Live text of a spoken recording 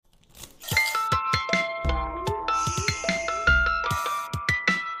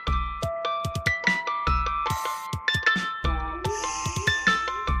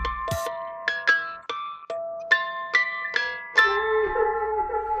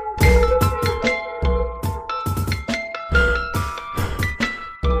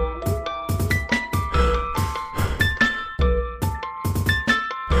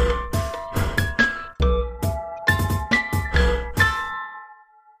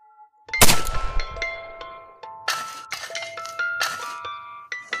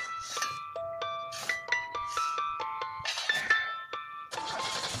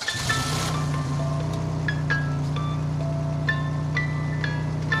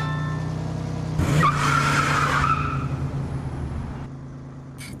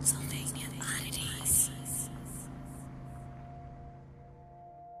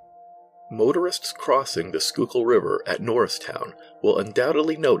Motorists crossing the Schuylkill River at Norristown will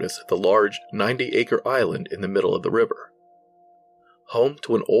undoubtedly notice the large 90-acre island in the middle of the river. Home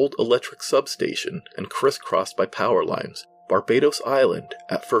to an old electric substation and crisscrossed by power lines, Barbados Island,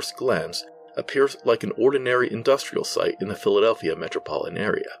 at first glance, appears like an ordinary industrial site in the Philadelphia metropolitan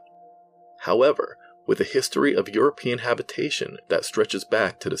area. However, with a history of European habitation that stretches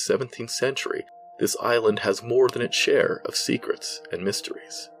back to the 17th century, this island has more than its share of secrets and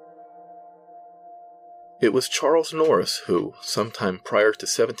mysteries. It was Charles Norris who, sometime prior to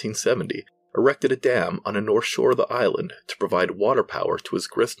 1770, erected a dam on the north shore of the island to provide water power to his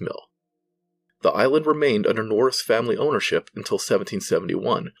grist mill. The island remained under Norris family ownership until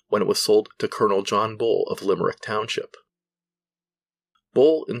 1771, when it was sold to Colonel John Bull of Limerick Township.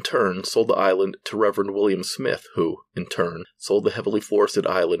 Bull, in turn, sold the island to Reverend William Smith, who, in turn, sold the heavily forested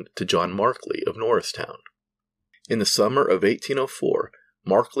island to John Markley of Norristown. In the summer of 1804,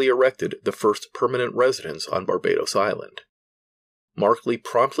 Markley erected the first permanent residence on Barbados Island. Markley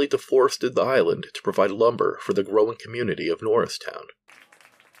promptly deforested the island to provide lumber for the growing community of Norristown.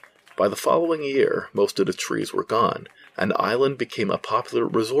 By the following year, most of the trees were gone, and the island became a popular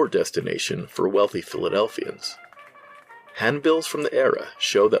resort destination for wealthy Philadelphians. Handbills from the era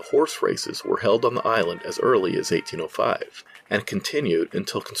show that horse races were held on the island as early as 1805, and continued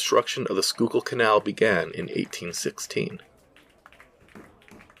until construction of the Schuylkill Canal began in 1816.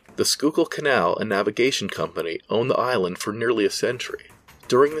 The Schuylkill Canal and Navigation Company owned the island for nearly a century.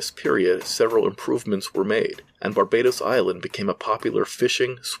 During this period, several improvements were made, and Barbados Island became a popular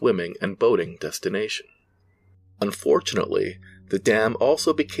fishing, swimming, and boating destination. Unfortunately, the dam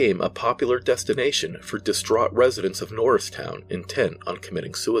also became a popular destination for distraught residents of Norristown intent on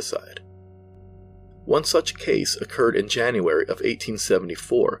committing suicide. One such case occurred in January of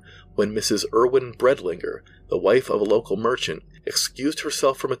 1874 when Mrs. Irwin Bredlinger, the wife of a local merchant, excused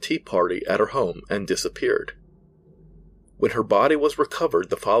herself from a tea party at her home and disappeared. When her body was recovered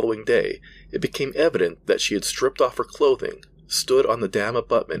the following day, it became evident that she had stripped off her clothing, stood on the dam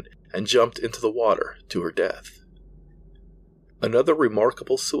abutment, and jumped into the water to her death. Another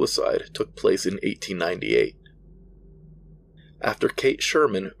remarkable suicide took place in 1898. After Kate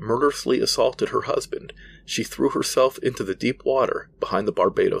Sherman murderously assaulted her husband, she threw herself into the deep water behind the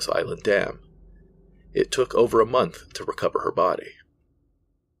Barbados Island Dam. It took over a month to recover her body.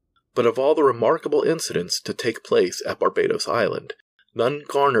 But of all the remarkable incidents to take place at Barbados Island, none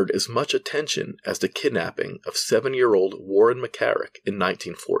garnered as much attention as the kidnapping of 7-year-old Warren McCarrick in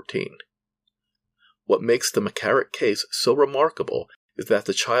 1914. What makes the McCarrick case so remarkable is that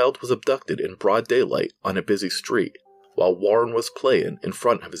the child was abducted in broad daylight on a busy street, while Warren was playing in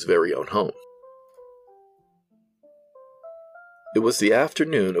front of his very own home. It was the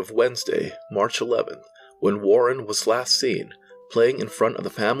afternoon of Wednesday, March 11th, when Warren was last seen, playing in front of the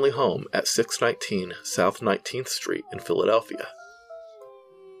family home at 619 South 19th Street in Philadelphia.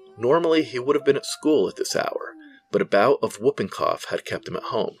 Normally he would have been at school at this hour, but a bout of whooping cough had kept him at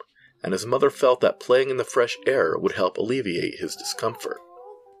home, and his mother felt that playing in the fresh air would help alleviate his discomfort.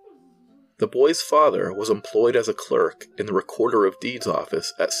 The boy's father was employed as a clerk in the Recorder of Deeds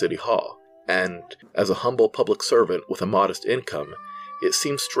office at City Hall, and, as a humble public servant with a modest income, it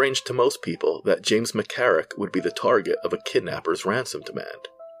seemed strange to most people that James McCarrick would be the target of a kidnapper's ransom demand.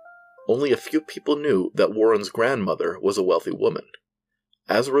 Only a few people knew that Warren's grandmother was a wealthy woman.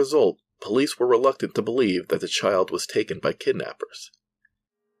 As a result, police were reluctant to believe that the child was taken by kidnappers.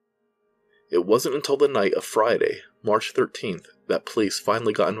 It wasn't until the night of Friday, March 13th, that police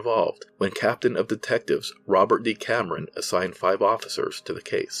finally got involved when Captain of Detectives Robert D. Cameron assigned 5 officers to the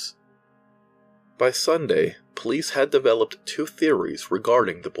case. By Sunday, police had developed 2 theories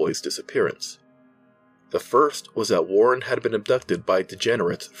regarding the boy's disappearance. The first was that Warren had been abducted by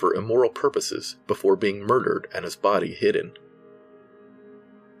degenerates for immoral purposes before being murdered and his body hidden.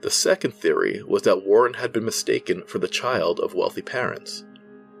 The second theory was that Warren had been mistaken for the child of wealthy parents.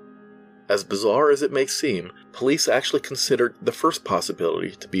 As bizarre as it may seem, police actually considered the first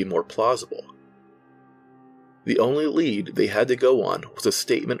possibility to be more plausible. The only lead they had to go on was a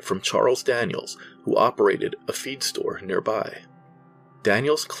statement from Charles Daniels, who operated a feed store nearby.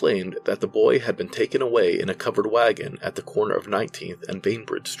 Daniels claimed that the boy had been taken away in a covered wagon at the corner of 19th and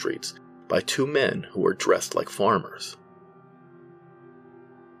Bainbridge Streets by 2 men who were dressed like farmers.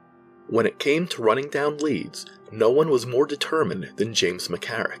 When it came to running down leads, no one was more determined than James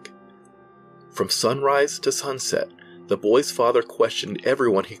McCarrick. From sunrise to sunset, the boy's father questioned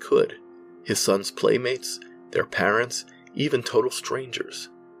everyone he could, his son's playmates, their parents, even total strangers.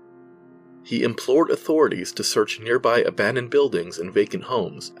 He implored authorities to search nearby abandoned buildings and vacant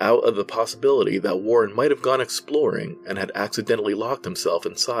homes out of the possibility that Warren might have gone exploring and had accidentally locked himself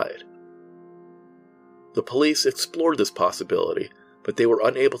inside. The police explored this possibility, but they were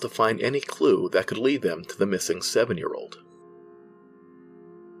unable to find any clue that could lead them to the missing 7-year-old.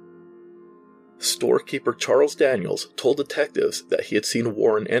 Storekeeper Charles Daniels told detectives that he had seen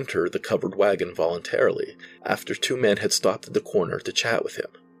Warren enter the covered wagon voluntarily after 2 men had stopped at the corner to chat with him.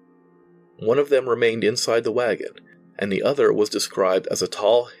 One of them remained inside the wagon, and the other was described as a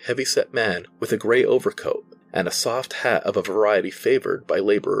tall, heavy-set man with a gray overcoat and a soft hat of a variety favored by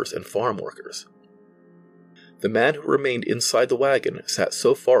laborers and farm workers. The man who remained inside the wagon sat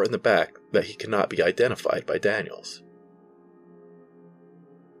so far in the back that he could not be identified by Daniels.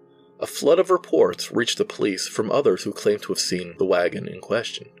 A flood of reports reached the police from others who claimed to have seen the wagon in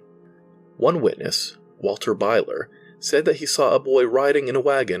question. One witness, Walter Byler, said that he saw a boy riding in a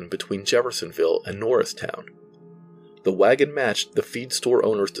wagon between Jeffersonville and Norristown. The wagon matched the feed store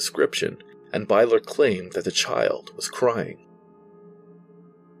owner's description, and Byler claimed that the child was crying.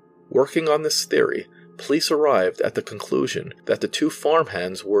 Working on this theory, police arrived at the conclusion that the 2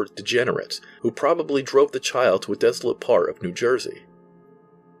 farmhands were degenerates who probably drove the child to a desolate part of New Jersey.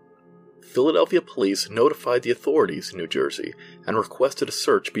 Philadelphia police notified the authorities in New Jersey and requested a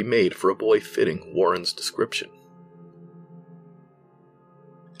search be made for a boy fitting Warren's description.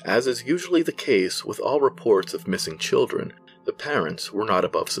 As is usually the case with all reports of missing children, the parents were not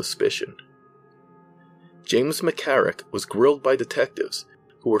above suspicion. James McCarrick was grilled by detectives,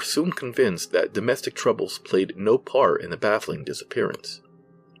 who were soon convinced that domestic troubles played no part in the baffling disappearance.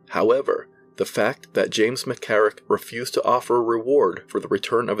 However, the fact that James McCarrick refused to offer a reward for the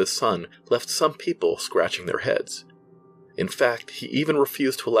return of his son left some people scratching their heads. In fact, he even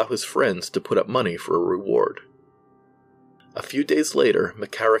refused to allow his friends to put up money for a reward. A few days later,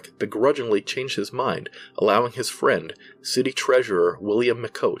 McCarrick begrudgingly changed his mind, allowing his friend, City Treasurer William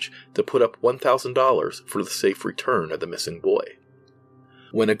McCoach, to put up $1,000 for the safe return of the missing boy.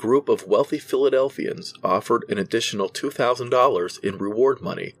 When a group of wealthy Philadelphians offered an additional $2,000 in reward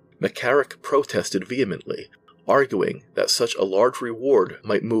money, McCarrick protested vehemently, arguing that such a large reward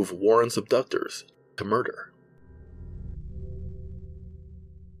might move Warren's abductors to murder.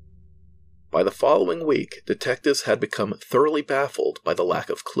 By the following week, detectives had become thoroughly baffled by the lack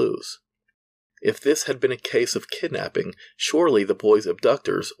of clues. If this had been a case of kidnapping, surely the boy's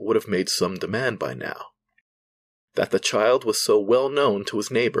abductors would have made some demand by now. That the child was so well known to his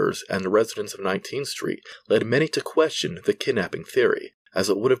neighbors and the residents of 19th Street led many to question the kidnapping theory, as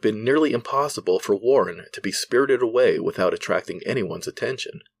it would have been nearly impossible for Warren to be spirited away without attracting anyone's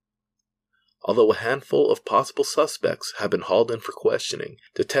attention. Although a handful of possible suspects had been hauled in for questioning,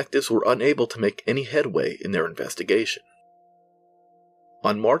 detectives were unable to make any headway in their investigation.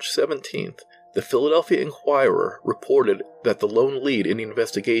 On March 17th, the Philadelphia Inquirer reported that the lone lead in the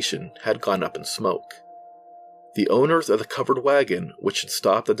investigation had gone up in smoke. The owners of the covered wagon, which had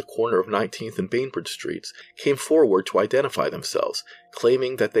stopped at the corner of 19th and Bainbridge Streets, came forward to identify themselves,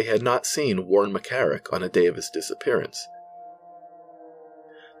 claiming that they had not seen Warren McCarrick on the day of his disappearance.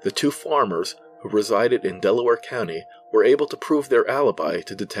 The 2 farmers, who resided in Delaware County, were able to prove their alibi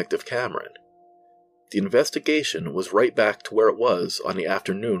to Detective Cameron. The investigation was right back to where it was on the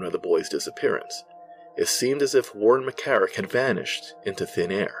afternoon of the boy's disappearance. It seemed as if Warren McCarrick had vanished into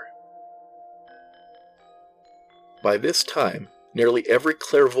thin air. By this time, nearly every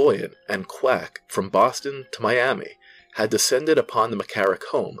clairvoyant and quack from Boston to Miami had descended upon the McCarrick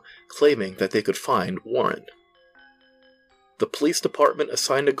home, claiming that they could find Warren. The police department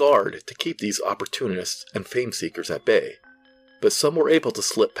assigned a guard to keep these opportunists and fame-seekers at bay, but some were able to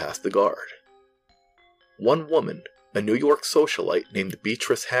slip past the guard. One woman, a New York socialite named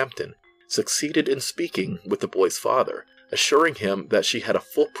Beatrice Hampton, succeeded in speaking with the boy's father, assuring him that she had a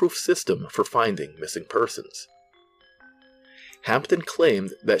foolproof system for finding missing persons. Hampton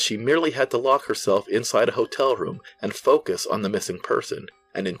claimed that she merely had to lock herself inside a hotel room and focus on the missing person,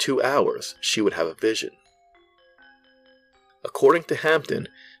 and in 2 hours she would have a vision. According to Hampton,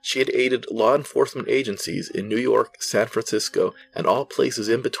 she had aided law enforcement agencies in New York, San Francisco, and all places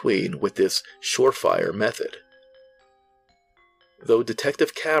in between with this surefire method. Though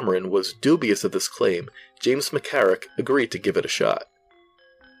Detective Cameron was dubious of this claim, James McCarrick agreed to give it a shot.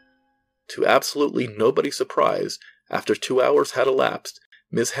 To absolutely nobody's surprise, after 2 hours had elapsed,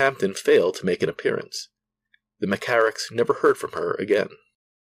 Miss Hampton failed to make an appearance. The McCarricks never heard from her again.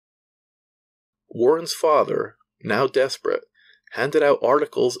 Warren's father, now desperate, handed out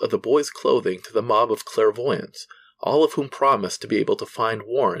articles of the boy's clothing to the mob of clairvoyants, all of whom promised to be able to find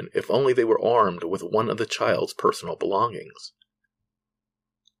Warren if only they were armed with one of the child's personal belongings.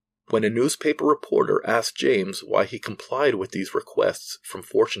 When a newspaper reporter asked James why he complied with these requests from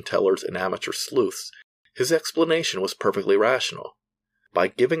fortune-tellers and amateur sleuths, his explanation was perfectly rational. By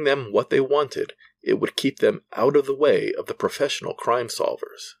giving them what they wanted, it would keep them out of the way of the professional crime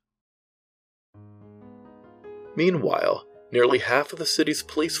solvers. Meanwhile, nearly half of the city's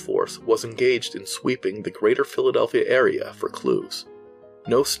police force was engaged in sweeping the greater Philadelphia area for clues.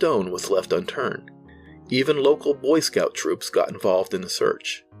 No stone was left unturned. Even local Boy Scout troops got involved in the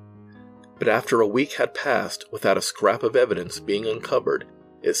search. But after a week had passed without a scrap of evidence being uncovered,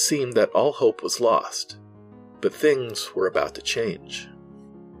 it seemed that all hope was lost. But things were about to change.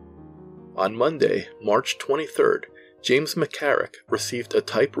 On Monday, March 23rd, James McCarrick received a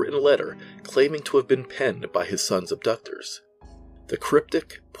typewritten letter claiming to have been penned by his son's abductors. The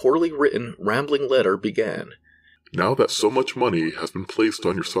cryptic, poorly written, rambling letter began, "Now that so much money has been placed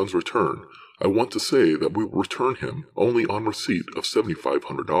on your son's return, I want to say that we will return him only on receipt of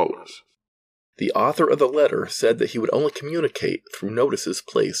 $7,500. The author of the letter said that he would only communicate through notices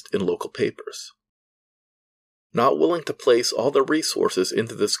placed in local papers. Not willing to place all their resources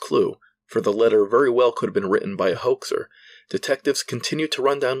into this clue, for the letter very well could have been written by a hoaxer, detectives continued to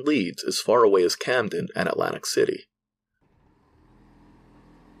run down leads as far away as Camden and Atlantic City.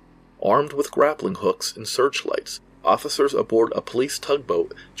 Armed with grappling hooks and searchlights, officers aboard a police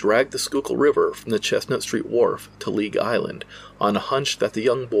tugboat dragged the Schuylkill River from the Chestnut Street Wharf to League Island on a hunch that the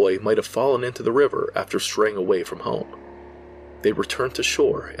young boy might have fallen into the river after straying away from home. They returned to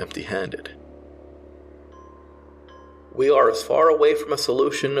shore empty-handed. We are as far away from a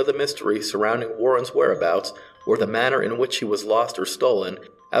solution of the mystery surrounding Warren's whereabouts or the manner in which he was lost or stolen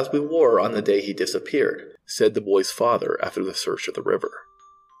as we were on the day he disappeared, said the boy's father after the search of the river.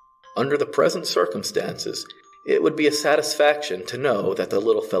 Under the present circumstances, it would be a satisfaction to know that the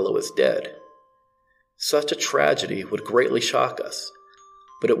little fellow is dead. Such a tragedy would greatly shock us,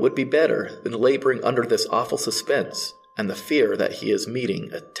 but it would be better than laboring under this awful suspense and the fear that he is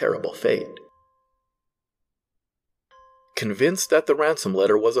meeting a terrible fate. Convinced that the ransom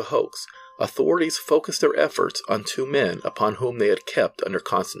letter was a hoax, authorities focused their efforts on two men upon whom they had kept under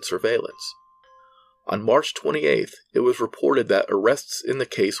constant surveillance. On March 28th, it was reported that arrests in the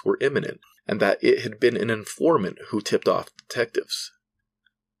case were imminent, and that it had been an informant who tipped off detectives.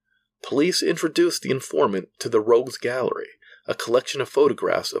 Police introduced the informant to the Rogues Gallery, a collection of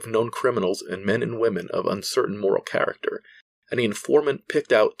photographs of known criminals and men and women of uncertain moral character, and the informant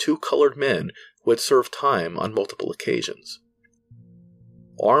picked out two colored men who had served time on multiple occasions.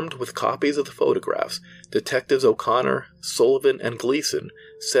 Armed with copies of the photographs, Detectives O'Connor, Sullivan, and Gleason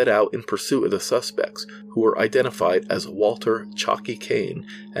set out in pursuit of the suspects, who were identified as Walter Chalky Kane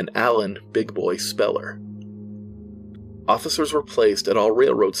and Alan Big Boy Speller. Officers were placed at all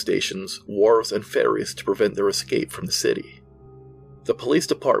railroad stations, wharves, and ferries to prevent their escape from the city. The police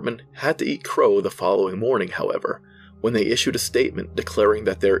department had to eat crow the following morning, however, when they issued a statement declaring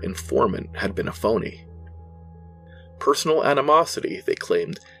that their informant had been a phony. Personal animosity, they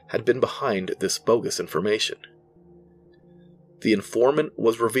claimed, had been behind this bogus information. The informant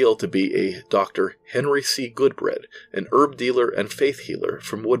was revealed to be a Dr. Henry C. Goodbread, an herb dealer and faith healer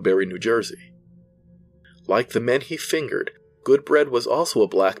from Woodbury, New Jersey. Like the men he fingered, Goodbread was also a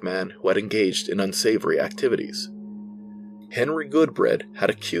black man who had engaged in unsavory activities. Henry Goodbread had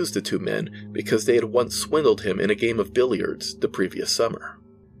accused the two men because they had once swindled him in a game of billiards the previous summer.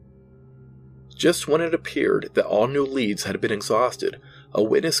 Just when it appeared that all new leads had been exhausted, a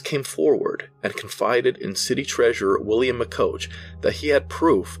witness came forward and confided in City Treasurer William McCoach that he had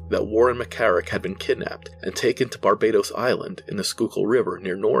proof that Warren McCarrick had been kidnapped and taken to Barbados Island in the Schuylkill River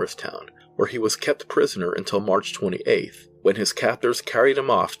near Norristown, where he was kept prisoner until March 28th, when his captors carried him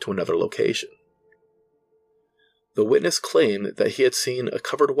off to another location. The witness claimed that he had seen a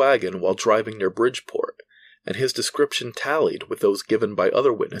covered wagon while driving near Bridgeport, and his description tallied with those given by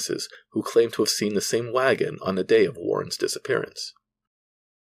other witnesses who claimed to have seen the same wagon on the day of Warren's disappearance.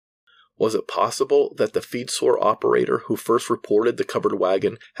 Was it possible that the feed store operator who first reported the covered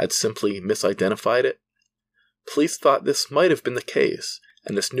wagon had simply misidentified it? Police thought this might have been the case,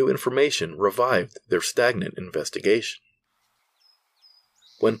 and this new information revived their stagnant investigation.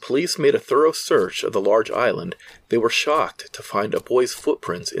 When police made a thorough search of the large island, they were shocked to find a boy's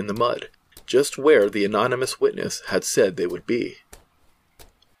footprints in the mud, just where the anonymous witness had said they would be.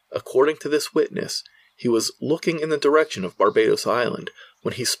 According to this witness, he was looking in the direction of Barbados Island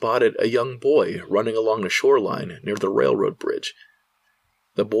when he spotted a young boy running along the shoreline near the railroad bridge.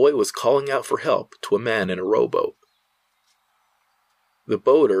 The boy was calling out for help to a man in a rowboat. The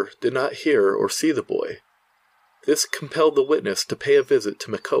boater did not hear or see the boy. This compelled the witness to pay a visit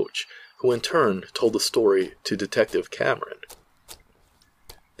to McCoach, who in turn told the story to Detective Cameron.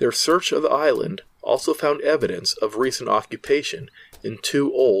 Their search of the island also found evidence of recent occupation in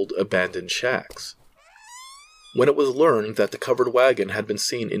two old abandoned shacks. When it was learned that the covered wagon had been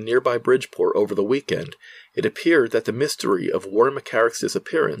seen in nearby Bridgeport over the weekend, it appeared that the mystery of Warren McCarrick's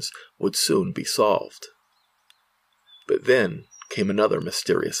disappearance would soon be solved. But then came another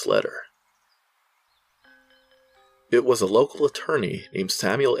mysterious letter. It was a local attorney named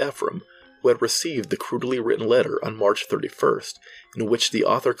Samuel Ephraim who had received the crudely written letter on March 31st, in which the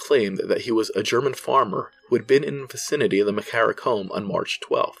author claimed that he was a German farmer who had been in the vicinity of the McCarrick home on March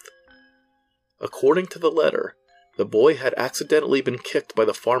 12th. According to the letter, the boy had accidentally been kicked by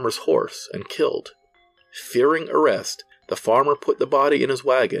the farmer's horse and killed. Fearing arrest, the farmer put the body in his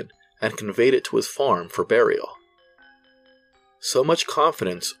wagon and conveyed it to his farm for burial. So much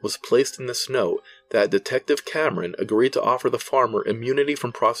confidence was placed in this note that Detective Cameron agreed to offer the farmer immunity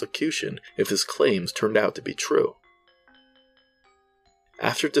from prosecution if his claims turned out to be true.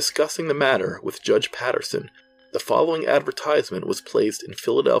 After discussing the matter with Judge Patterson, the following advertisement was placed in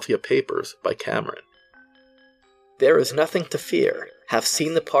Philadelphia papers by Cameron. There is nothing to fear. Have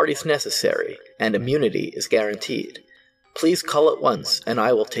seen the parties necessary, and immunity is guaranteed. Please call at once, and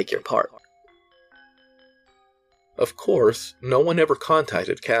I will take your part. Of course, no one ever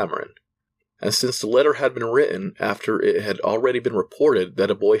contacted Cameron, and since the letter had been written after it had already been reported that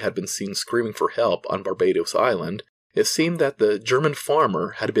a boy had been seen screaming for help on Barbados Island, it seemed that the German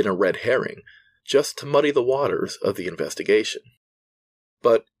farmer had been a red herring, just to muddy the waters of the investigation.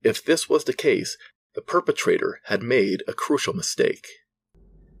 But if this was the case, the perpetrator had made a crucial mistake.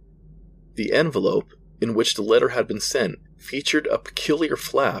 The envelope in which the letter had been sent featured a peculiar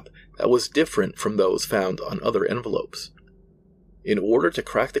flap that was different from those found on other envelopes. In order to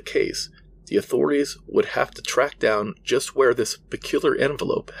crack the case, the authorities would have to track down just where this peculiar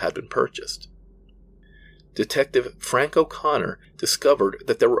envelope had been purchased. Detective Frank O'Connor discovered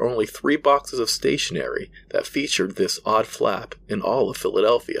that there were only 3 boxes of stationery that featured this odd flap in all of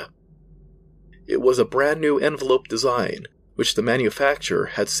Philadelphia. It was a brand new envelope design, which the manufacturer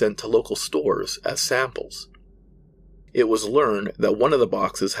had sent to local stores as samples. It was learned that one of the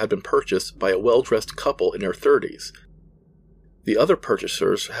boxes had been purchased by a well-dressed couple in their 30s. The other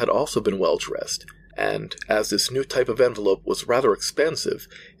purchasers had also been well-dressed, and as this new type of envelope was rather expensive,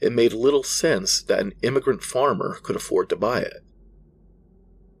 it made little sense that an immigrant farmer could afford to buy it.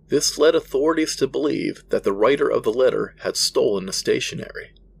 This led authorities to believe that the writer of the letter had stolen the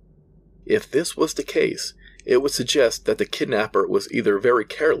stationery. If this was the case, it would suggest that the kidnapper was either very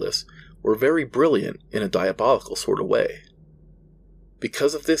careless or very brilliant in a diabolical sort of way.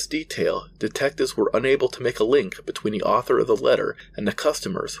 Because of this detail, detectives were unable to make a link between the author of the letter and the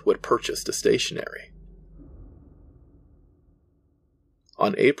customers who had purchased the stationery.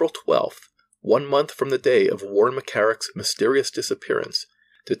 On April 12th, 1 month from the day of Warren McCarrick's mysterious disappearance,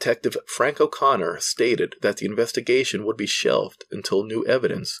 Detective Frank O'Connor stated that the investigation would be shelved until new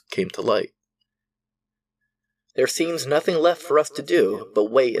evidence came to light. There seems nothing left for us to do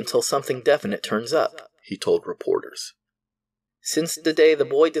but wait until something definite turns up, he told reporters. Since the day the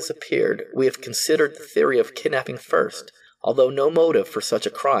boy disappeared, we have considered the theory of kidnapping first, although no motive for such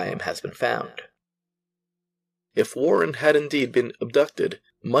a crime has been found. If Warren had indeed been abducted,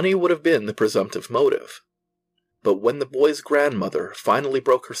 money would have been the presumptive motive. But when the boy's grandmother finally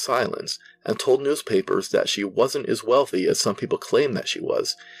broke her silence and told newspapers that she wasn't as wealthy as some people claimed that she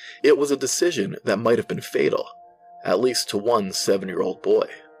was, it was a decision that might have been fatal, at least to one 7-year-old boy.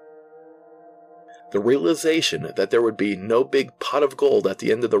 The realization that there would be no big pot of gold at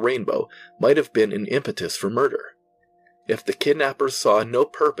the end of the rainbow might have been an impetus for murder. If the kidnappers saw no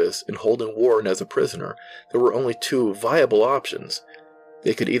purpose in holding Warren as a prisoner, there were only 2 viable options.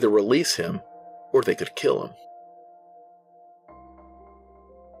 They could either release him, or they could kill him.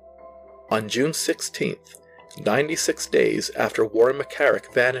 On June 16th, 96 after after Warren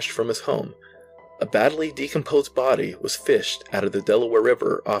McCarrick vanished from his home, a badly decomposed body was fished out of the Delaware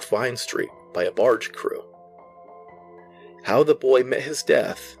River off Vine Street by a barge crew. How the boy met his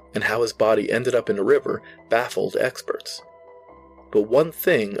death and how his body ended up in the river baffled experts. But one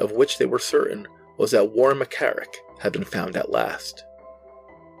thing of which they were certain was that Warren McCarrick had been found at last.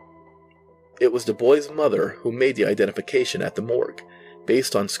 It was the boy's mother who made the identification at the morgue,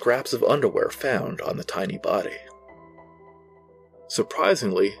 based on scraps of underwear found on the tiny body.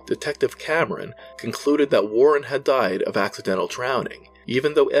 Surprisingly, Detective Cameron concluded that Warren had died of accidental drowning,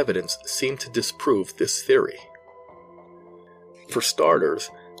 even though evidence seemed to disprove this theory. For starters,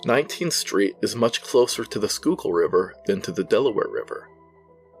 19th Street is much closer to the Schuylkill River than to the Delaware River.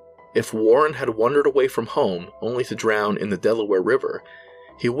 If Warren had wandered away from home only to drown in the Delaware River,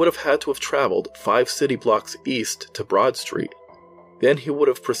 he would have had to have traveled 5 city blocks east to Broad Street. Then he would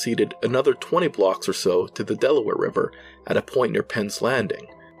have proceeded another 20 blocks or so to the Delaware River at a point near Penn's Landing,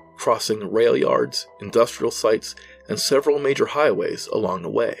 crossing rail yards, industrial sites, and several major highways along the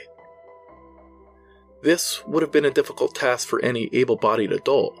way. This would have been a difficult task for any able-bodied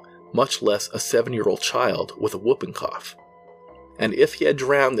adult, much less a 7-year-old child with a whooping cough. And if he had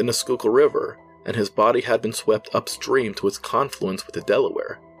drowned in the Schuylkill River, and his body had been swept upstream to its confluence with the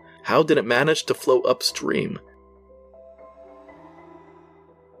Delaware, how did it manage to flow upstream?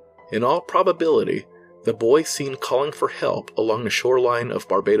 In all probability, the boy seen calling for help along the shoreline of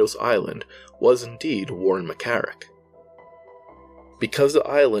Barbados Island was indeed Warren McCarrick. Because the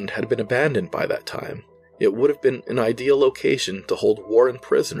island had been abandoned by that time, it would have been an ideal location to hold Warren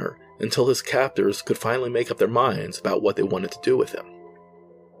prisoner until his captors could finally make up their minds about what they wanted to do with him.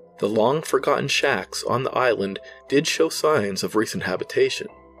 The long-forgotten shacks on the island did show signs of recent habitation,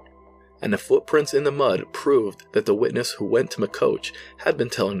 and the footprints in the mud proved that the witness who went to McCoach had been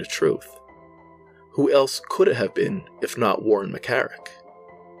telling the truth. Who else could it have been if not Warren McCarrick?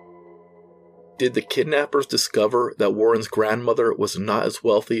 Did the kidnappers discover that Warren's grandmother was not as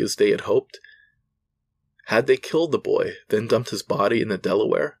wealthy as they had hoped? Had they killed the boy, then dumped his body in the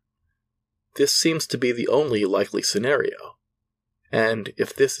Delaware? This seems to be the only likely scenario. And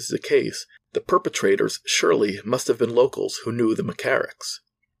if this is the case, the perpetrators surely must have been locals who knew the McCarricks.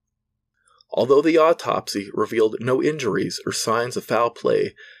 Although the autopsy revealed no injuries or signs of foul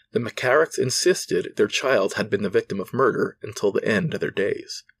play, the McCarricks insisted their child had been the victim of murder until the end of their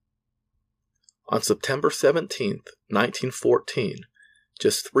days. On September 17, 1914,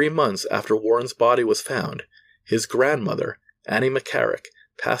 just 3 months after Warren's body was found, his grandmother, Annie McCarrick,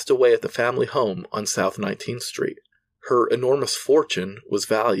 passed away at the family home on South 19th Street. Her enormous fortune was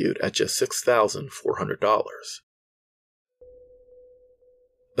valued at just $6,400.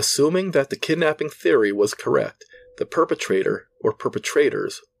 Assuming that the kidnapping theory was correct, the perpetrator or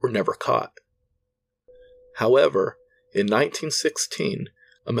perpetrators were never caught. However, in 1916,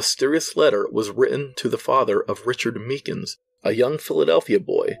 a mysterious letter was written to the father of Richard Meekins, a young Philadelphia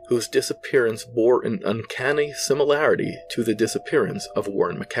boy whose disappearance bore an uncanny similarity to the disappearance of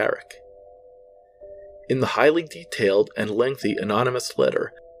Warren McCarrick. In the highly detailed and lengthy anonymous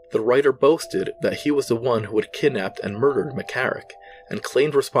letter, the writer boasted that he was the one who had kidnapped and murdered McCarrick, and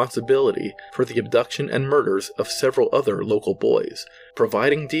claimed responsibility for the abduction and murders of several other local boys,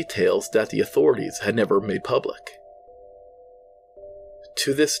 providing details that the authorities had never made public.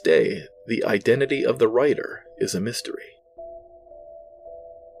 To this day, the identity of the writer is a mystery.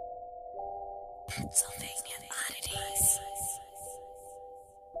 Pennsylvania Oddities.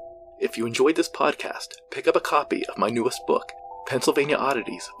 If you enjoyed this podcast, pick up a copy of my newest book, Pennsylvania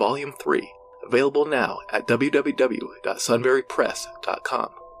Oddities, Volume 3, available now at www.sunburypress.com.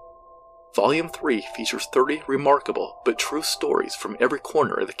 Volume 3 features 30 remarkable but true stories from every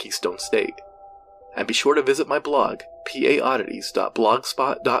corner of the Keystone State. And be sure to visit my blog,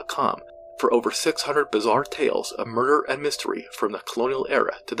 paoddities.blogspot.com, for over 600 bizarre tales of murder and mystery from the colonial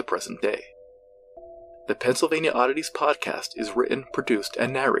era to the present day. The Pennsylvania Oddities podcast is written, produced,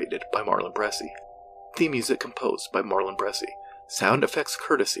 and narrated by Marlon Bressi. Theme music composed by Marlon Bressi. Sound effects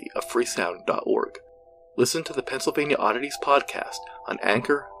courtesy of freesound.org. Listen to the Pennsylvania Oddities podcast on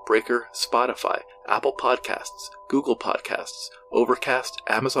Anchor, Breaker, Spotify, Apple Podcasts, Google Podcasts, Overcast,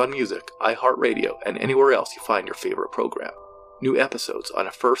 Amazon Music, iHeartRadio, and anywhere else you find your favorite program. New episodes on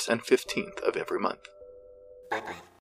the 1st and 15th of every month. Bye-bye.